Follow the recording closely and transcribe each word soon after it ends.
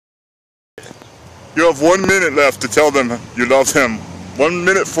You have 1 minute left to tell them you love them. 1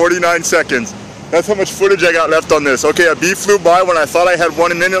 minute 49 seconds. That's how much footage I got left on this. Okay, a bee flew by when I thought I had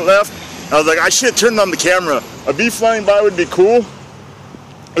 1 minute left. I was like, I should have turned on the camera. A bee flying by would be cool.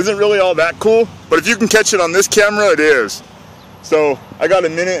 Isn't really all that cool, but if you can catch it on this camera, it is. So I got a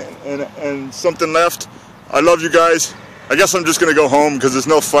minute and something left. I love you guys. I guess I'm just gonna go home because it's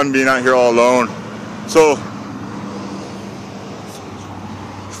no fun being out here all alone. So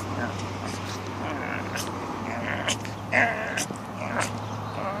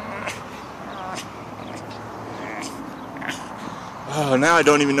oh, now I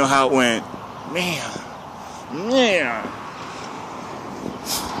don't even know how it went. Man.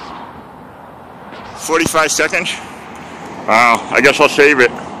 45 seconds? Wow, I guess I'll save it.